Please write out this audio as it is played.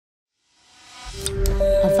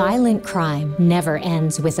Violent crime never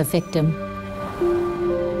ends with a victim.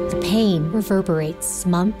 The pain reverberates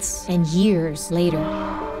months and years later.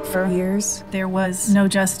 For years, there was no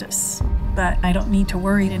justice, but I don't need to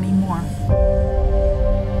worry anymore.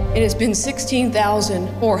 It has been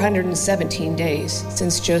 16,417 days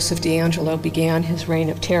since Joseph DeAngelo began his reign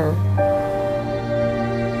of terror.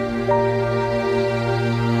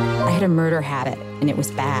 I had a murder habit, and it was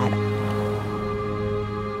bad.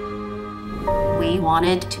 We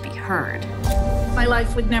wanted to be heard. My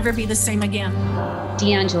life would never be the same again.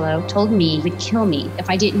 DeAngelo told me he would kill me if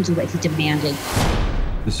I didn't do what he demanded.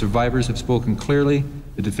 The survivors have spoken clearly.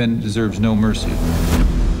 The defendant deserves no mercy.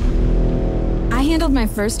 I handled my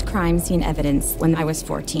first crime scene evidence when I was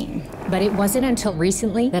 14. But it wasn't until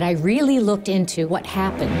recently that I really looked into what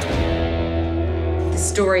happened. The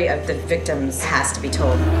story of the victims has to be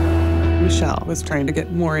told. Michelle was trying to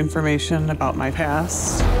get more information about my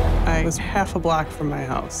past. I was half a block from my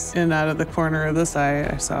house, and out of the corner of this eye,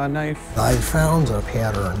 I saw a knife. I found a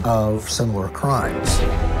pattern of similar crimes.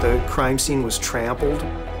 The crime scene was trampled.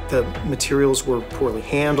 The materials were poorly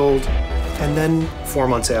handled. And then 4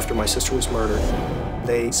 months after my sister was murdered,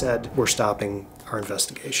 they said, we're stopping our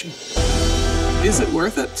investigation. Is it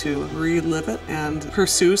worth it to relive it and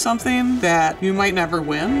pursue something that you might never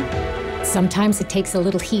win? Sometimes it takes a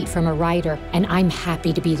little heat from a writer, and I'm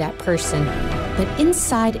happy to be that person. But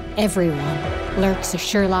inside everyone lurks a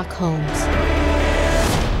Sherlock Holmes.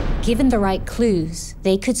 Given the right clues,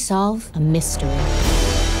 they could solve a mystery.